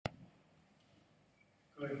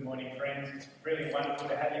Good morning, friends. It's really wonderful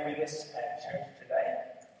to have you with us at church today.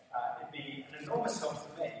 It'd be an enormous help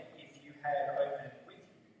to me if you had opened with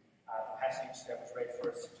you the passage that was read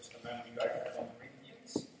for us just a moment ago from 1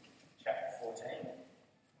 Corinthians chapter 14.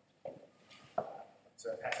 It's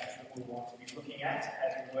a passage that we'll want to be looking at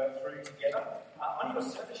as we work through together. On your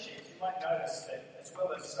service sheet, you might notice that as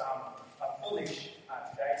well as a fullish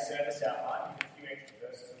today's service outline with a few extra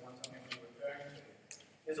verses and ones I'm going to be referring to,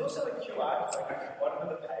 there's also a QR code at the bottom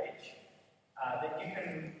of the page that you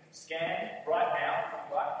can scan right now if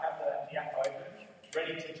you like, have the app open,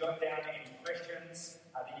 ready to jot down any questions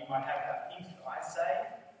that you might have about things that I say,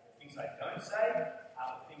 or things I don't say,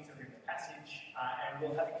 or things that are in the passage, and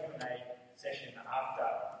we'll have a Q&A session after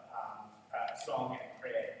a song and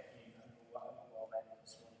prayer in a little while later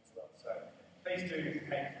this morning as well. So please do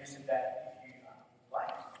make use of that if you would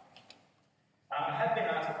like. I have been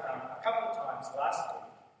asked a couple of times last week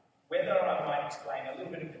whether I might explain a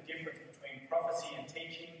little bit of the difference between prophecy and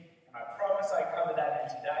teaching, and I promise I cover that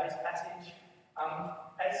in today's passage.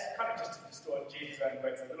 As kind of just to distort Jesus' own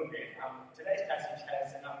words a little bit, today's passage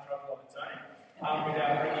has enough trouble of its own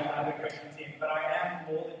without bringing other questions in, but I am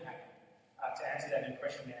more than happy to answer that in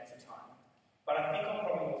question and answer time. But I think I'll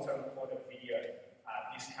probably also record a video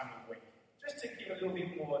this coming week, just to give a little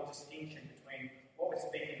bit more distinction between what we're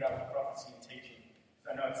speaking about with prophecy and teaching, because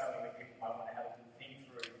I know it's something that people might want to have a little think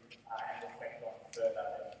through and reflect on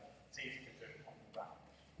further. It's easy to do on the run.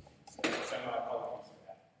 So my apologies for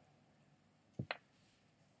that.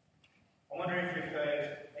 I wonder if you've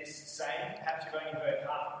heard this saying, perhaps you've only heard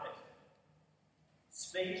half of it.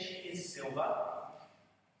 Speech is silver,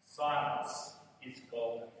 silence is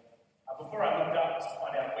gold. Before I looked up to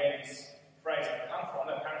find out where this phrase had come from,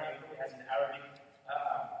 apparently it probably has an Arabic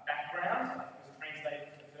background. It was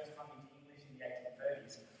translated for the first time into English in the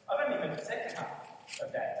 1830s. I've only heard the second half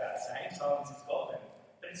of that saying, silence is golden.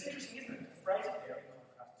 But it's interesting, isn't it, to phrase it there in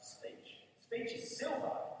contrast to speech. Speech is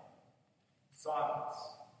silver, silence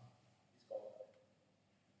is golden.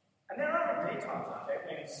 And there are indeed times, aren't there,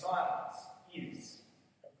 when silence is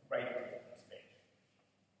a great gift of speech.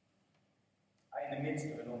 In the midst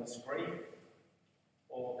of enormous grief,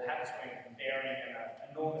 or perhaps when bearing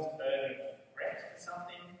an enormous burden of regret for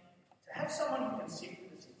something, to have someone who can sit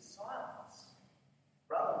with us in silence,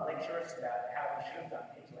 rather than lecture us about how we should have done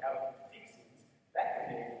things or how we can fix things, that can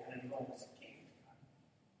be an enormous gift.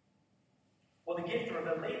 Or the gift of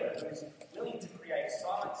a leader who is willing to create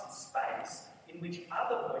silence and space in which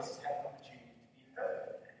other voices have an opportunity to be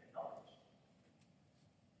heard and acknowledged.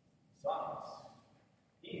 Silence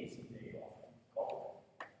is indeed often golden.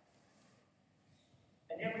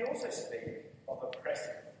 And yet we also speak of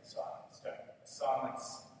oppressive silence, don't we? A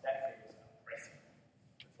silence that feels oppressive.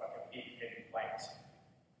 It's like a big heavy weight.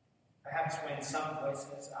 Perhaps when some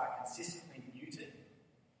voices are consistently muted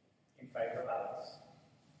in favour of others.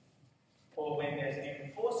 Or when there's an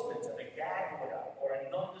enforcement of a gag order or a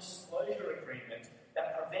non-disclosure agreement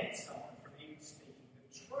that prevents someone from even speaking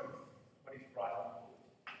the truth, what is right and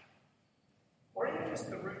good. Or even just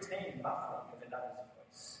the routine muffling of another's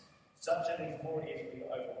voice, such that it is more easily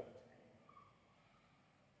overlooked.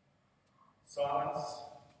 Silence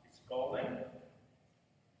is golden.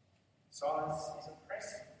 Silence is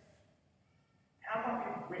oppressive. How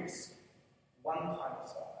might we risk one kind of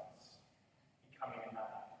silence becoming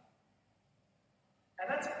another? And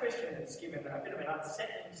that's a question that's given a bit of an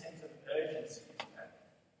unsettling sense of urgency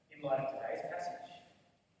in light of today's passage.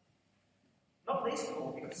 Not least of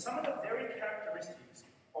all because some of the very characteristics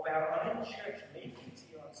of our own church meetings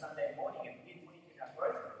here on Sunday morning and midweek in our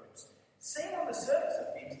growth groups seem on the surface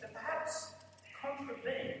of things to perhaps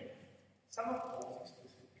contravene some of Paul's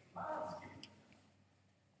explicit commands given.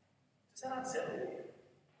 Does that unsettle you?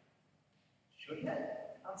 Shouldn't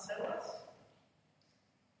it unsettle us?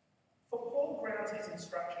 For Paul grounds his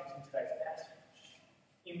instructions in today's passage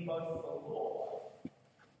in both the law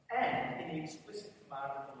and in the explicit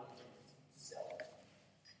command of the Lord Jesus himself.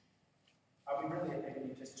 Are we really at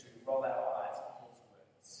liberty just to roll our eyes at Paul's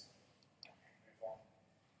words and move on?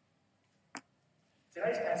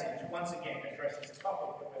 Today's passage once again addresses a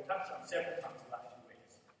topic that we've touched on several times in the last few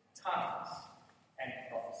weeks: tongues and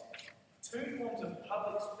prophecy. Two forms of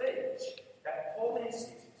public speech that Paul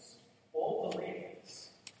insists all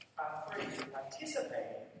believers are free to participate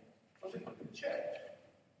in for the good of the church.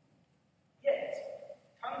 Yet,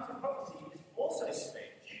 tongues and prophecy is also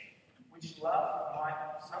speech which love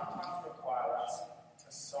might sometimes require us to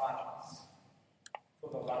silence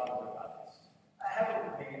for the love of others. Have a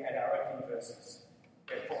look here at our opening verses,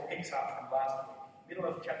 where Paul picks up from last week. Middle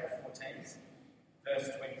of chapter 14, verse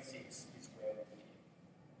 26 is where we begin.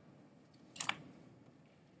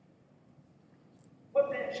 What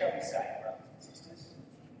then then shall we say, brothers and sisters?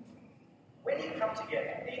 When you come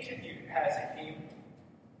together, each of you has a hymn,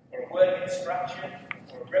 or a word of instruction,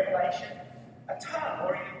 or a revelation, a tongue,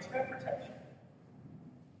 or an interpretation.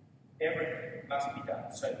 Everything must be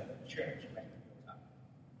done so that the church may be built up.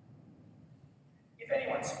 If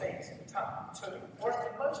anyone speaks in a tongue, two, or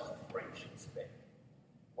at the most three should speak,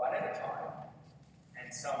 one at a time,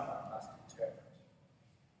 and someone must interpret.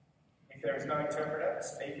 If there is no interpreter, the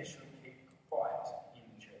speaker should keep quiet in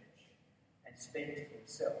the church and speak to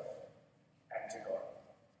himself and to God.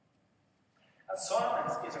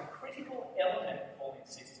 Silence is a critical element, Paul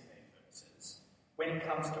insists in these verses, when it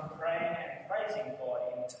comes to praying and praising God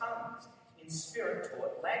in tongues, in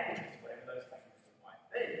spirit-taught languages, whatever those languages might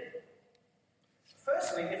be.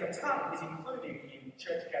 Firstly, if a tongue is included in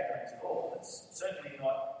church gatherings at all, it's certainly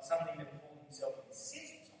not something that Paul himself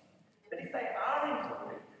insists on. But if they are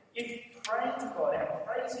included, if praying to God and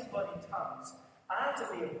praising God in tongues are to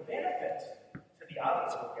be of benefit to the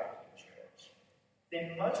others who are gathered in church,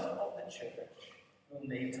 then most of the church will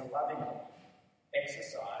need to lovingly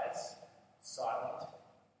exercise silent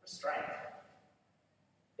restraint.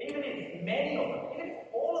 Even if many of them, even if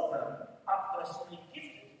all of them are personally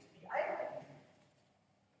gifted to be able to.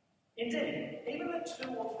 Indeed, even the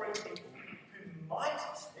 2 or 3 people who might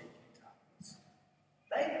speak in tongues,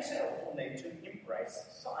 they themselves will need to embrace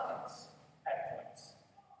silence at points.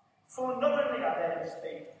 For not only are they to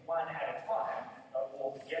speak one at a time,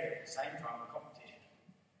 or together at the same time in competition,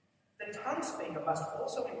 the tongue speaker must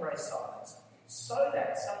also embrace silence so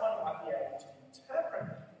that someone might be able to interpret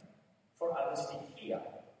them for others to hear,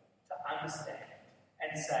 to understand,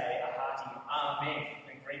 and say a hearty Amen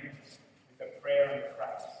in agreement with the prayer and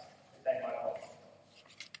praise that they might offer.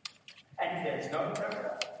 And if there is no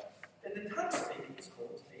interpreter, then the tongue speaker is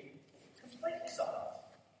called to be completely silent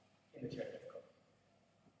in the church of God.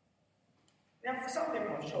 Now, for some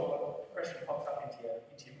people, I'm sure a question pops up into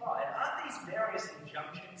your mind. Aren't these various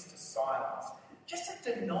injunctions to silence just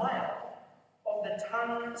a denial of the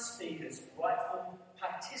tongue speaker's rightful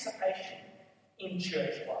participation in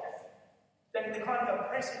church life? The kind of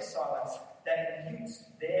oppressive silence that mutes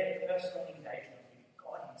their personal engagement with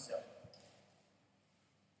God himself.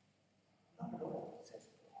 Not at all, says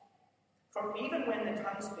Paul. For even when the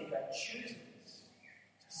tongue speaker chooses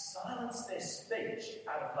to silence their speech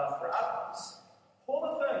out of love for others,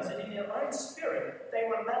 Paul affirms that in their own spirit they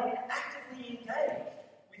remain actively engaged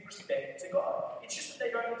with respect to God. It's just that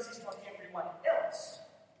they don't insist on everyone else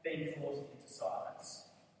being forced into silence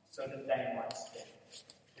so that they might speak.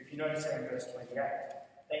 If you notice there in verse 28,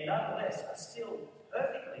 they nonetheless are still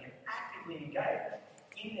perfectly and actively engaged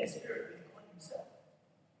in their spirit with God himself.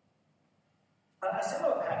 A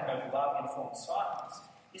similar pattern of love-informed silence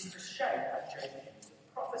is to shape our church views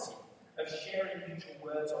of prophecy, of sharing mutual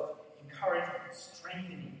words of encouragement,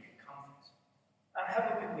 strengthening, and comfort.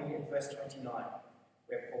 Have a look with me in verse 29,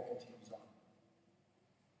 where Paul continues on.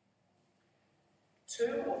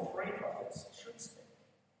 2 or 3 prophets should speak,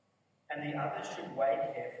 and the others should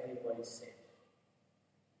weigh carefully what is said.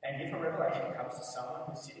 And if a revelation comes to someone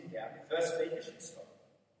who's sitting down, the first speaker should stop.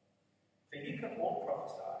 For you can all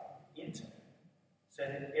prophesy in turn, so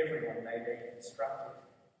that everyone may be instructed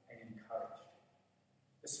and encouraged.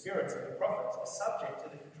 The spirits of the prophets are subject to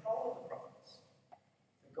the control of the prophets.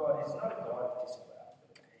 For God is not a God of disorder,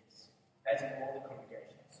 but of peace, as in all the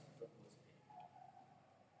congregations of the Lord's people.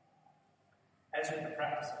 As with the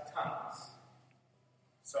practice of tongues,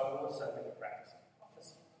 so also with the practice of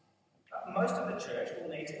prophecy. Most of the church will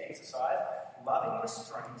need to exercise loving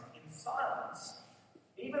restraint in silence,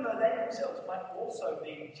 even though they themselves might also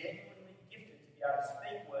be genuinely gifted to be able to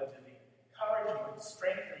speak words of encouragement,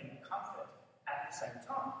 strengthening, and comfort at the same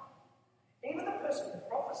time. Even the person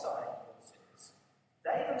prophesying, Paul says,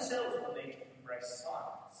 they themselves will need to embrace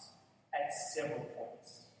silence at several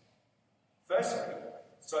points. Firstly,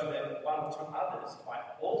 so that 1 or 2 others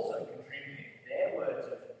might also contribute their words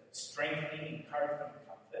of strengthening, encouragement, and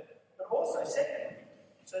comfort, but also, secondly,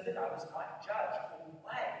 so that others might judge or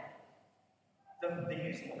weigh the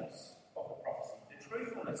usefulness of the prophecy, the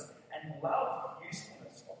truthfulness and love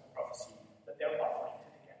usefulness of the prophecy that they're offering to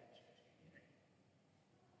the gathered church community.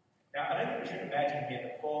 Now, I don't think we should imagine here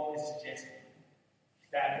that Paul is suggesting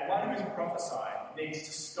that the one who's prophesying needs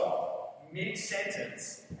to stop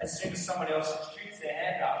mid-sentence as soon as someone else shoots their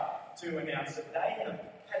hand up to announce that they have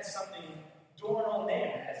had something dawn on them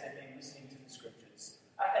as they've been listening to the scriptures.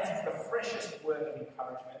 As if the freshest word of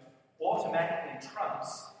encouragement automatically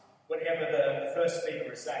trumps whatever the first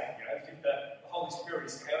speaker is saying. If the Holy Spirit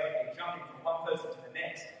is chaotically jumping from one person to the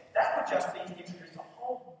next, that would just be to introduce a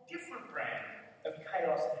whole different brand of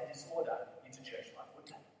chaos and disorder into church life,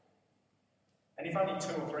 wouldn't it? And if only 2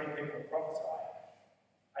 or 3 people prophesy,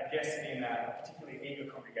 I guess that in a particularly eager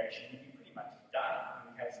congregation, you'd be pretty much done in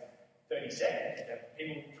the case of 30 seconds. You'd have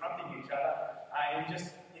people trumping each other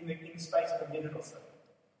in the space of a minute or so.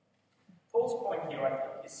 Paul's point here, I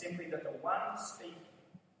think, is simply that the one speaking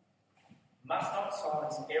must not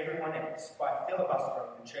silence everyone else by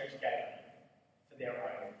filibustering the church gathering for their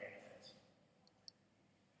own benefit.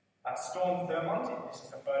 Storm Thurmond, this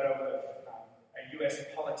is a photo of a US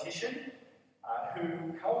politician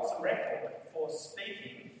who holds the record for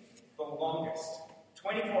speaking the longest,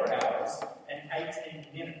 24 hours and 18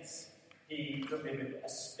 minutes. He delivered a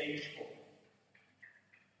speech for.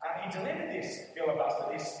 He delivered this filibuster,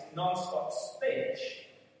 this non-stop speech,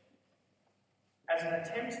 as an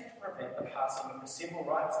attempt to prevent the passing of the Civil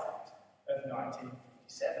Rights Act of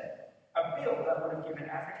 1957, a bill that would have given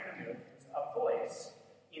African Americans a voice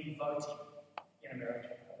in voting in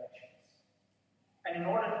American elections. And in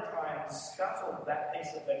order to try and scuttle that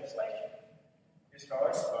piece of legislation, this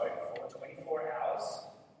fellow spoke for 24 hours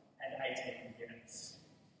and 18 minutes.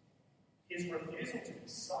 His refusal to be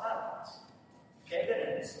silent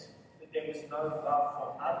evidenced that there was no love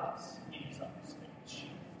for others in his own speech,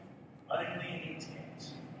 only an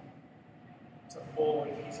intent to forward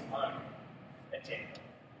his own agenda,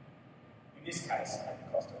 in this case at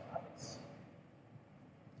the cost of others.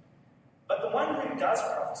 But the one who does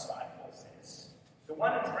prophesy, Paul says, the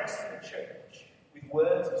one addressing the church with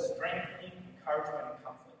words of strengthening, encouragement and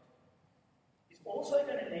comfort, is also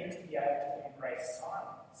going to need to be able to embrace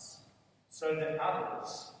silence so that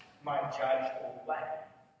others might judge or blame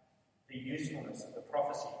the usefulness of the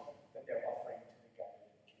prophecy that they're offering to the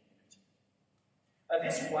gathered community.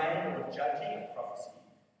 This way of judging a prophecy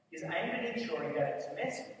is aimed at ensuring that its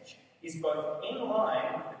message is both in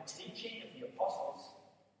line with the teaching of the apostles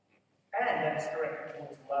and that it's directed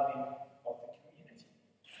towards loving of the community.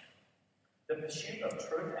 The pursuit of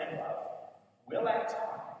truth and love will at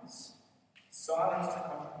times silence the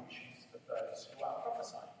contributions of those who are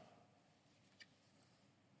prophesying.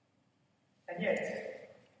 And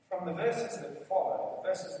yet, from the verses that follow, the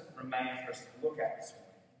verses that remain for us to look at this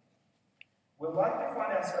morning, we'll likely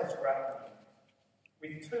find ourselves grappling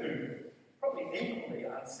with 2 probably equally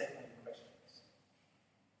unsettling questions.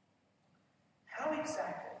 How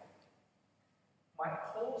exactly might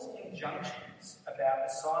Paul's injunctions about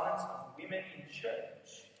the silence of women in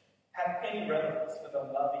church have any relevance for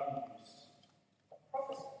the loving use of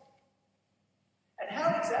prophecy? And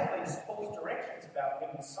how exactly does Paul's directions about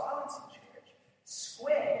women's silence in church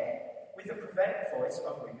square with the prophetic voice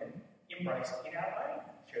of women embraced in our own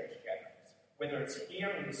church gatherings, whether it's here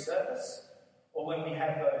in the service or when we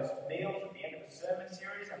have those meals at the end of the sermon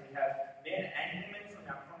series and we have men and women from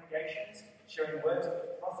our congregations sharing words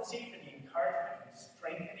of prophecy for the encouragement and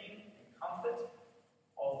strengthening and comfort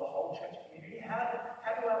of the whole church community. How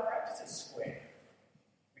do our practices square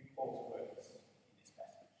with Paul's words in this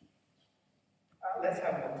passage? Let's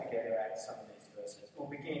have a look together at some of these verses. We'll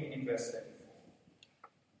begin in verse 34.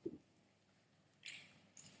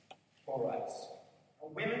 Paul writes,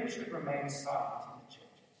 women should remain silent in the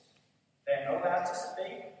churches. They are not allowed to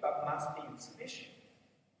speak, but must be in submission,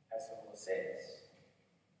 as the law says.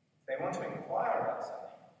 If they want to inquire about something,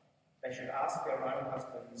 they should ask their own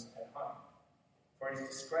husbands at home, for it is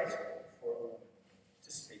disgraceful for a woman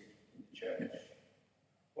to speak in the church.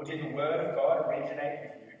 Or did the word of God originate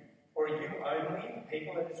with you, or are you only the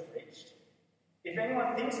people it has reached? If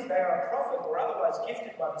anyone thinks that they are a prophet or otherwise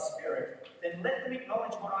gifted by the Spirit, then let them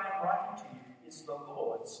acknowledge what I am writing to you is the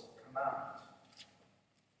Lord's command.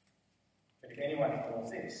 But if anyone ignores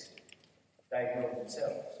this, they will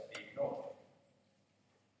themselves be ignored.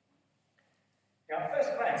 Now, at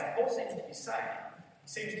first glance, Paul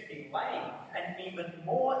seems to be laying an even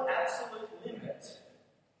more absolute limit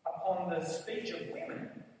upon the speech of women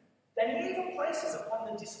than he even places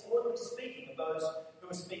upon the disorderly speaking of those who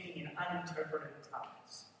are speaking in uninterpreted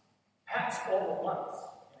tongues, perhaps all at once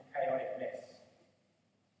in a chaotic mess.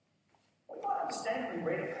 We might understandably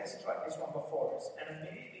read a passage like this one before us and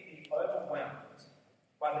immediately be overwhelmed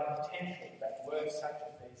by the potential that words such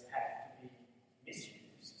as these have to be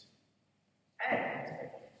misused and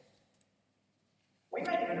abused. We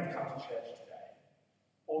may even have come to church today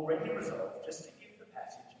already resolved just to give the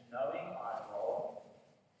passage a knowing eye roll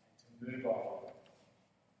and to move on.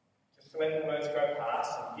 Just to let the words go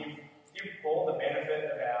past and give Paul the benefit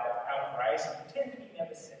of our grace and pretend that he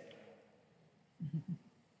never said it.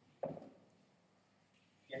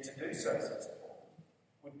 Yet to do so, says Paul,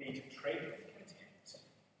 would be to treat with contempt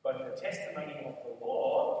both the testimony of the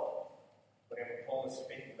law, whatever Paul is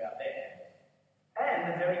speaking about there,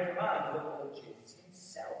 and the very command of the Lord Jesus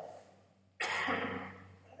himself. What on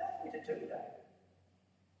earth are we to do that?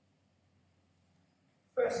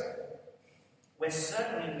 We're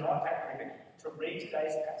certainly not at liberty to read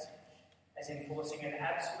today's passage as enforcing an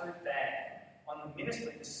absolute ban on the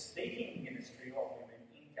ministry, the speaking ministry of women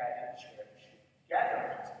in gated church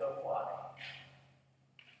gatherings. But why?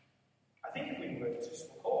 I think if we were to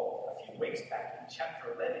recall a few weeks back in chapter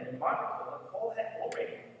 11, you might recall that Paul had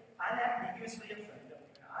already unambiguously affirmed that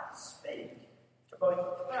women are to speak, to both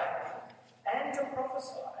pray and to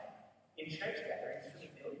prophesy in church gatherings for the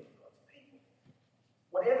building of God's people.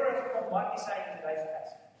 Whatever else Paul might be saying in today's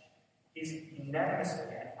passage is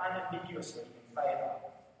unanimously and unambiguously in favour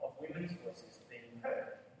of women's voices being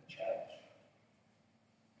heard in the church.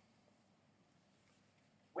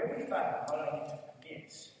 Where we fail not only to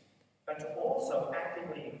permit, but to also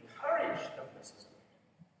actively encourage the voices of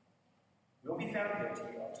women, we'll be found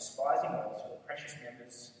guilty of despising those who are precious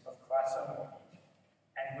members of Christ's own body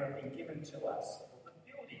and who have been given to us for the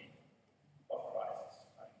building of Christ's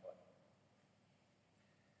own body.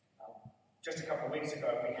 Just a couple of weeks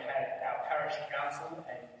ago, we had our parish council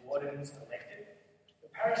and wardens elected. The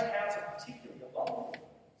parish council, particularly along with the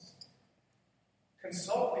wardens,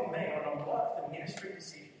 consult with me on a lot of the ministry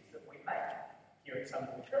decisions that we make here at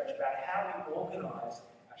Sunderland Church about how we organise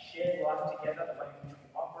our shared life together, the way in which we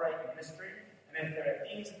operate ministry, and if there are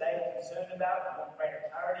things that they are concerned about and want greater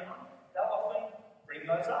clarity on, they'll often bring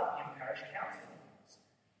those up in parish council meetings.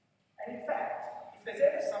 And in fact, if there's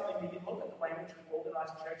ever something that you look at the way in which we organise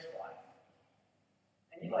church life,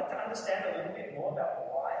 and you'd like to understand a little bit more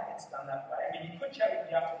about why it's done that way, I mean, you could chat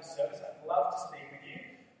with me after the service. I'd love to speak with you.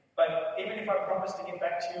 But even if I promise to get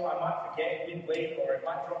back to you, I might forget midweek or it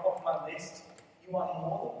might drop off my list. You are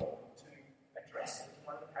more than welcome to address it to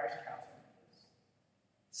one of the parish council members.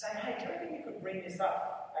 Saying, hey, do you think you could bring this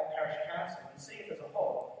up at parish council and see if as a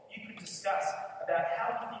whole you could discuss about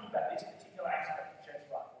how you think about this particular aspect of church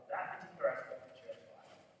life or that particular aspect of church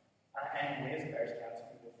life. And we as a parish council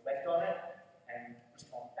will reflect on it and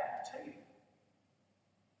respond back to you.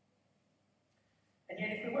 And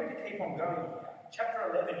yet, if we were to keep on going here, chapter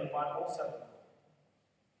 11 you might also recall,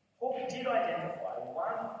 Paul did identify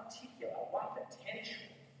one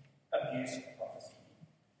potential abuse of prophecy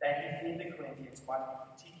that he feared the Corinthians might be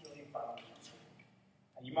particularly vulnerable to.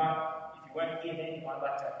 And you might, if you weren't here then, you might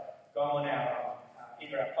like to go on our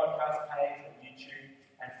either our podcast page or YouTube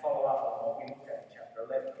and follow up on what we looked at in chapter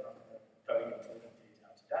 11. I'm not going to go into it in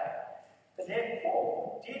detail today. But then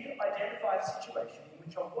Paul did identify a situation in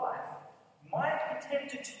which a wife might be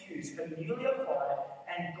tempted to use her newly acquired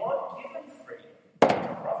and God-given freedom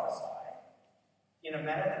to prophesy in a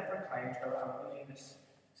manner that proclaimed her unwillingness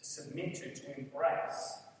to submit to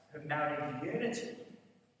embrace her marital unity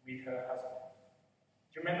with her husband.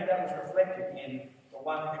 Do you remember that was reflected in the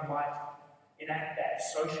one who might enact that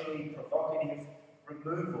socially provocative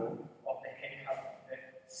removal of the head husband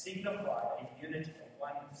that signified a unity and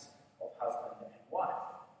oneness of husband and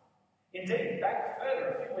wife? Indeed, back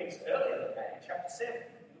further, a few weeks earlier than that, in chapter 7,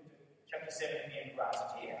 we looked at chapter 7 at the end of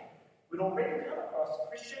last year, we'd already come across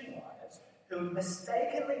Christian wives who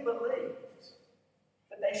mistakenly believed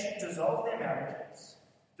that they should dissolve their marriages,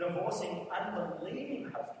 divorcing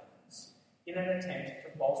unbelieving husbands in an attempt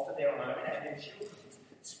to bolster their own and their children's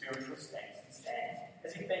spiritual stance and stands,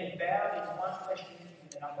 as if being bound into one flesh unity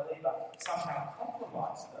with an unbeliever somehow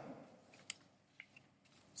compromised them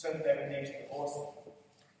so that they would need to divorce them.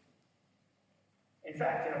 In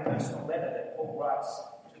fact, in a personal letter that Paul writes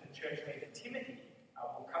to the church leader Timothy,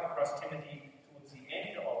 we'll come across Timothy towards the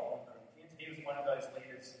end of 1 Corinthians. He was one of those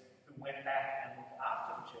leaders who went back and looked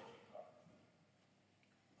after the church in Corinth.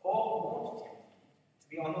 Paul warned Timothy to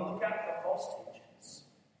be on the lookout for false teachers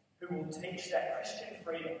who will teach that Christian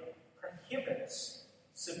freedom prohibits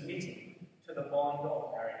submitting to the bond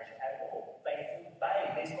of marriage at all.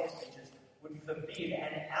 These false teachers would forbid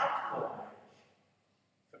an outlaw marriage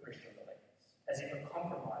for Christian believers, as if it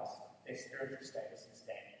compromised their spiritual status and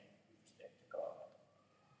standing with respect to God.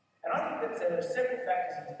 And I think that there are several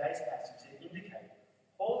factors in today's passage that indicate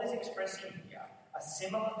Paul is expressing here a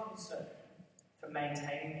similar concern for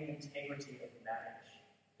maintaining the integrity of marriage,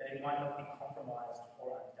 that it might not be compromised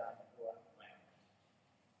or undone or unwound.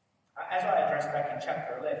 As I addressed back in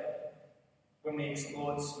chapter 11, when we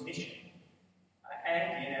explored submission,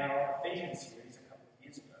 and in our Ephesians series a couple of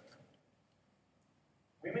years ago,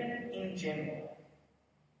 women in general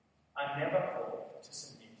are never called to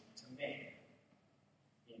submit to men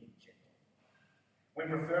in general.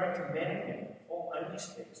 When referring to men and women, Paul only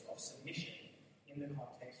speaks of submission in the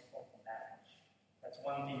context of marriage. That's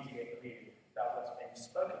one thing to get clear about what's being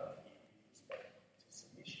spoken of here with respect to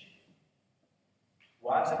submission.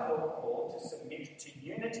 Wives are called to submit to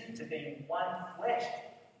unity, to being one flesh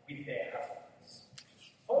with their husbands.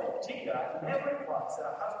 Paul in particular never implies that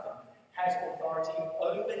a husband has authority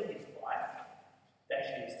over his wife that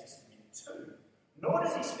she is to submit to. Nor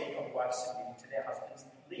does he speak of wives submitting to their husbands'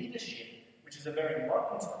 leadership, which is a very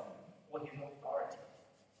modern term, or his authority.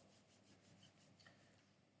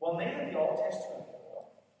 Well, neither the Old Testament law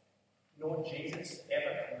nor Jesus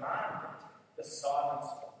ever commanded the silence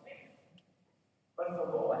of women. Both the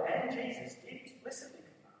law and Jesus did explicitly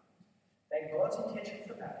command that God's intention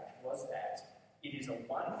for marriage was that it is a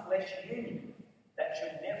one-flesh union that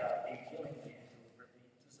should never be willingly and deliberately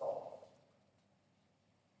dissolved.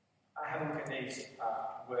 I have a look at these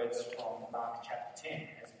words from Mark chapter 10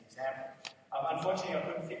 as an example. Unfortunately, I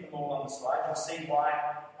couldn't fit them all on the slide. You'll see why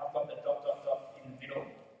I've got the ... in the middle,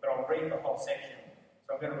 but I'll read the whole section.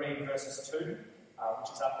 So I'm going to read verses 2,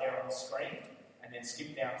 which is up there on the screen, and then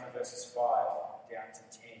skip down to verses 5 down to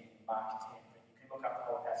 10, Mark 10. But you can look up the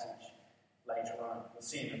whole passage later on. You'll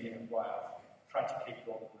see in a minute why I've tried to keep it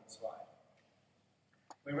all on one slide.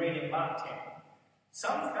 We read in Mark 10,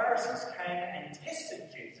 some Pharisees came and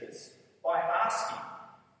tested Jesus by asking,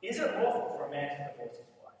 is it lawful for a man to divorce his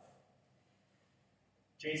wife?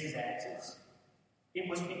 Jesus answers, it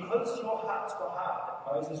was because your hearts were hard that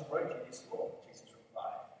Moses wrote you this law, Jesus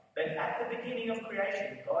replied. But at the beginning of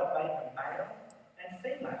creation, God made them male and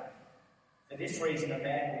female. For this reason, a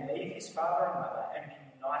man will leave his father and mother and be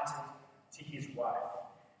united to his wife,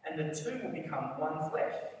 and the two will become one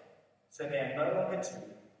flesh. So they are no longer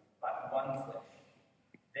two, but one flesh.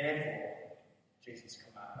 Therefore, Jesus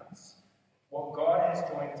commands, what God has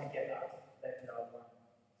joined together, let no one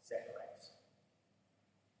separate.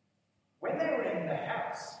 When they were in the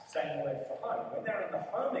house, same word for home, when they were in the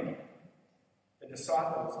home again, the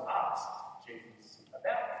disciples asked Jesus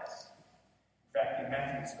about this. In fact, in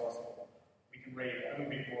Matthew's Gospel, we can read a little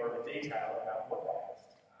bit more of the detail about what they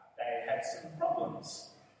asked. They had some problems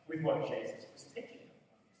with what Jesus was teaching them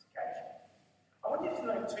on this occasion. I want you to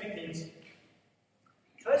note two things.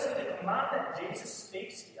 Firstly, the command that Jesus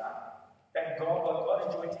speaks here, that what God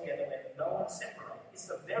has joined together, let no one separate, is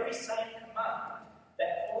the very same command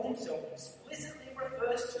that Paul himself explicitly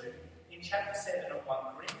refers to in chapter 7 of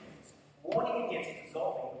 1 Corinthians, warning against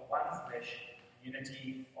dissolving the one flesh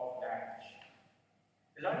unity of marriage.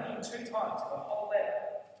 There's only two times in the whole letter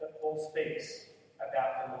that Paul speaks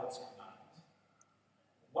about the Lord's command.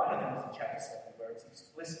 One of them is in chapter 7, where it's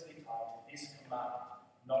explicitly tied to this command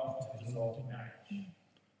not to dissolve marriage.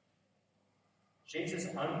 Jesus'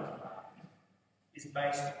 own command is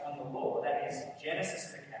based on the law, that is,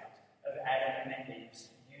 Genesis' account of Adam and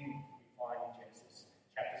Eve's union we find in Genesis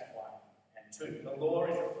chapters 1 and 2. The law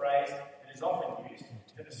is a phrase that is often used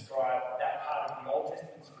to describe that part of the Old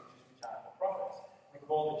Testament scriptures which are the prophets.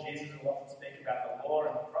 Recall that Jesus will often speak about the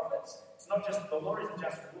law and the prophets. It's not just, the law isn't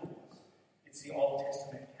just rules, it's the Old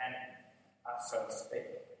Testament canon, so to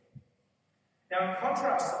speak. Now, in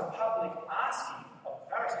contrast to the public asking of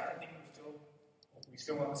the Pharisees, I think we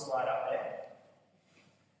still want the slide up there.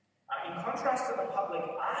 In contrast to the public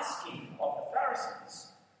asking of the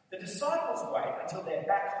Pharisees, the disciples wait until they're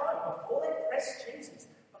back home before they press Jesus,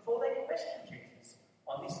 before they question Jesus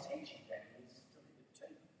on this teaching that he is delivered to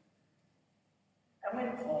them. And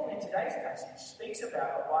when Paul in today's passage speaks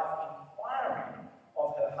about a wife inquiring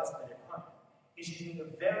of her husband at home, he's using the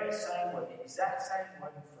very same word, the exact same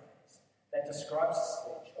word and phrase that describes the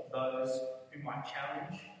speech of those who might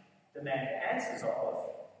challenge, demand answers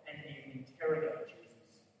of, and even interrogate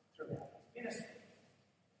Jesus throughout his ministry.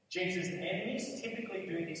 Jesus' enemies typically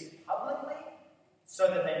do this publicly so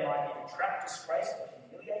that they might either trap, disgrace, or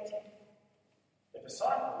humiliate him. The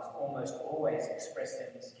disciples almost always express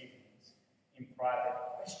their misgivings in private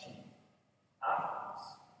questioning afterwards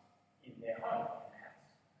in their home, in the house.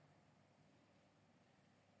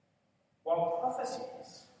 While the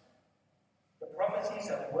prophecies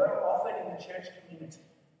that were offered in the church community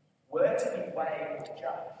were to be weighed or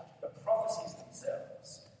judged, the prophecies themselves,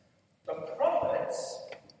 the prophets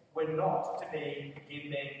were not to be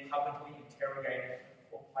then publicly interrogated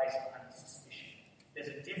or placed under suspicion. There's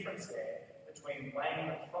a difference there between weighing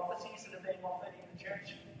the prophecies that are being offered in the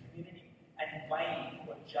church community and weighing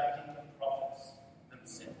or judging the prophets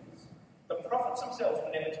themselves. The prophets themselves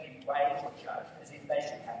were never to be weighed or judged as if they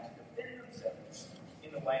should have to defend themselves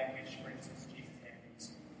in the way in which, for instance, Jesus'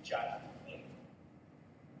 enemies judged him.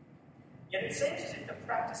 Yet it seems as if the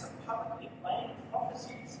practice of publicly weighing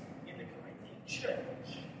prophecies in the Corinthian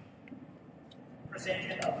church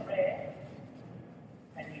presented a rare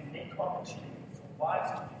and unique opportunity for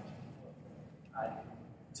wives of people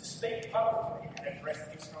to speak publicly and address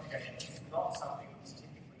this congregation. It's not something that's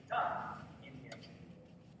typically done in the ancient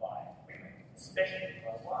world by women, especially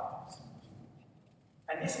by wives.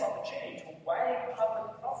 And this opportunity to weigh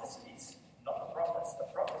public prophecies, not the prophets, the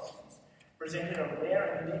prophecies, presented a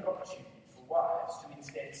rare and unique opportunity for wives to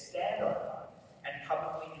instead stand over and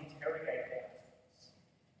publicly interrogate their husbands,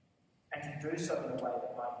 and to do so in a way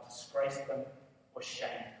that might disgrace them or shame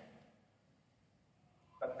them.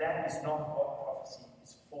 But that is not what prophecy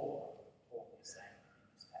is for, Paul is saying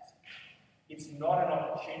in this passage. It's not an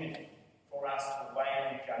opportunity for us to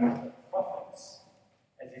weigh and judge the prophets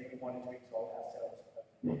as if we wanted to exalt ourselves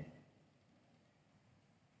over them.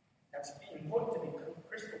 Now, it's important to be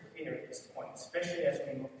crystal clear at this point, especially as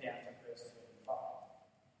we look down to verse 35.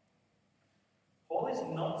 Paul is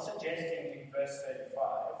not suggesting in verse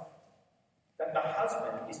 35 that the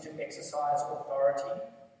husband is to exercise authority,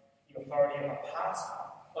 the authority of a pastor,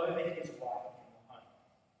 over his wife in the home.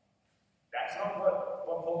 That's not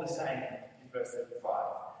what Paul is saying in verse 35.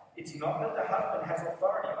 It's not that the husband has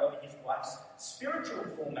authority over his wife's spiritual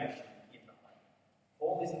formation in the home.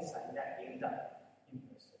 Paul isn't saying that either in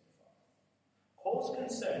verse 35. Paul's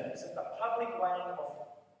concern is that the public weighing of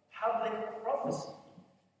public prophecy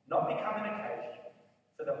not become an occasion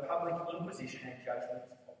for the public inquisition and judgment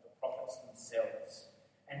of the prophets themselves,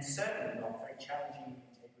 and certainly not for challenging the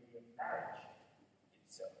integrity of marriage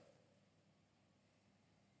itself.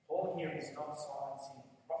 Paul here is not silencing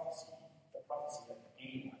prophecy, the prophecy of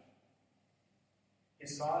anyone.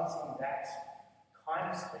 He's silencing that kind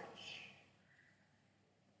of speech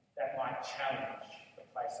that might challenge the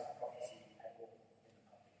place of prophecy at all in the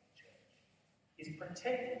public church. He's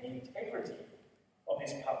protecting the integrity of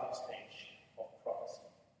his public speech of prophecy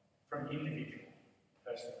from individual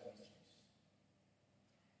personal misuse.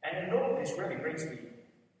 And in all of this really brings me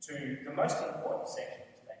to the most important section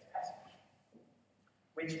of today's passage,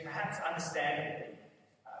 which perhaps understandably,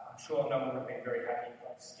 I'm sure no one would have been very happy if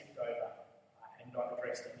I'd skipped over and not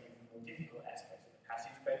addressed any of the more difficult aspects of the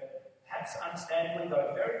passage, but perhaps understandably,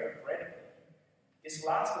 though very regrettably, this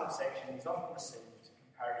last little section is often received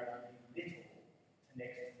comparatively little to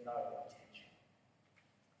next to no attention.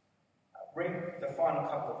 Read the final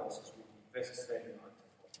couple of verses with me, verses 39 to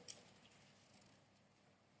 40.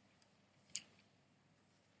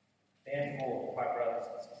 Therefore, my brothers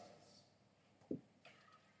and sisters,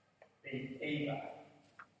 be eager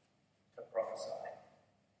to prophesy,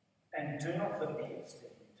 and do not forbid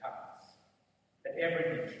speaking in tongues, that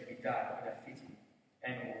everything should be done in a fitting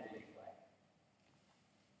and orderly way.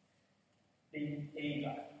 Be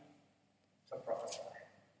eager to prophesy.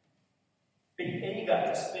 Be eager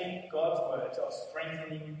to speak God's words of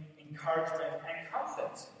strengthening, encouragement, and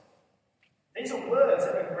comfort. These are words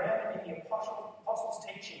that are grounded in the apostles'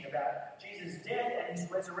 teaching about Jesus' death and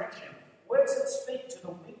his resurrection. Words that speak to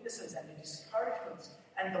the weaknesses and the discouragements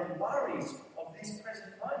and the worries of this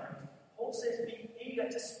present moment. Paul says, be eager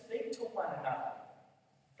to speak to one another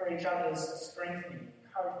for each other's strengthening,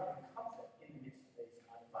 encouragement, and comfort in the midst of these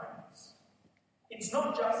kind of moments. It's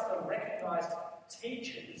not just the recognised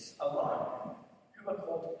teachers alone who are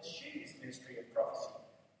called to pursue this ministry of prophecy,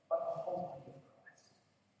 but the whole body of Christ.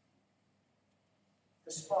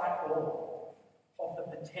 Despite all of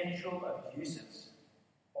the potential abuses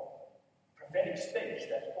of prophetic speech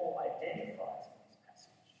that Paul identifies in this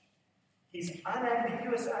passage, his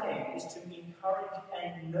unambiguous aim is to encourage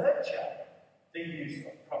and nurture the use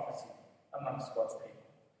of prophecy amongst God's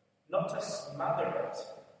people, not to smother it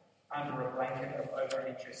under a blanket of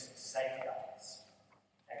over-anxious safeguards.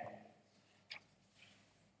 And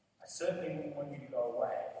I certainly wouldn't want you to go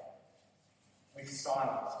away with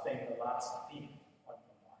silence being the last thing on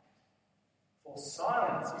your mind. For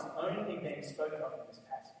silence is only being spoken of in this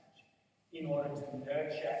passage in order to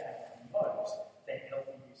nurture and promote the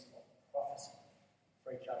healthy use of prophecy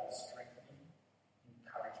for each other's strengthening,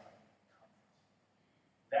 encouragement, and comfort.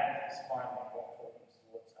 That is finally what Paul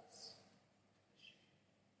exhorts us to pursue.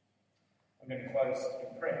 I'm going to close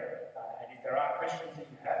in prayer, and if there are questions that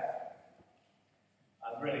you have,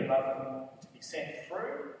 I'd really love them to be sent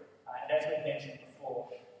through. And as we mentioned before,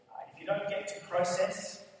 if you don't get to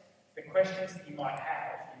process the questions that you might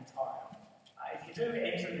have in time, if you do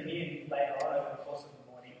enter them in later on over the course of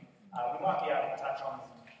the morning, we might be able to touch on them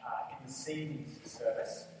in this evening's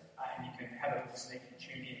service, and you can have a sneak and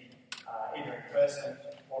tune in either in person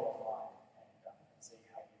or online and see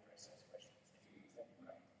how you address those questions. That'd be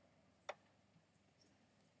great.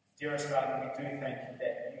 Dearest Father, we do thank you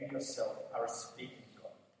that you yourself are a speaking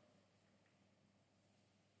God,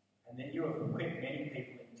 and that you have equipped many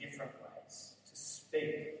people in different ways to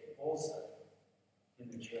speak also in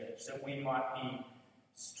the church, that we might be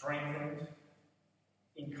strengthened,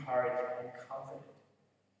 encouraged, and comforted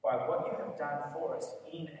by what you have done for us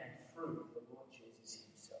in and through the Lord Jesus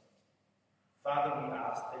himself. Father, we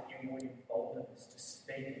ask that you would embolden us to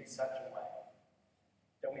speak in such a way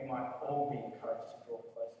that we might all be encouraged to draw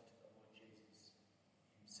closer to the Lord Jesus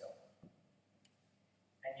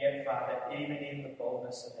yet, Father, even in the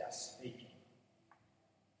boldness of our speaking,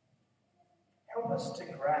 help us to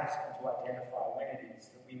grasp and to identify when it is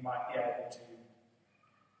that we might be able to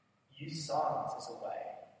use silence as a way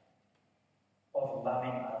of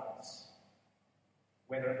loving others,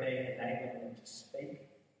 whether it be enabling them to speak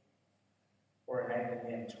or enabling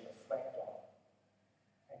them to reflect on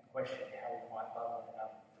and question how we might love one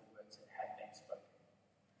another with the words that have been spoken.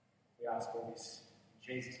 We ask all this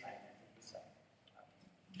in Jesus' name.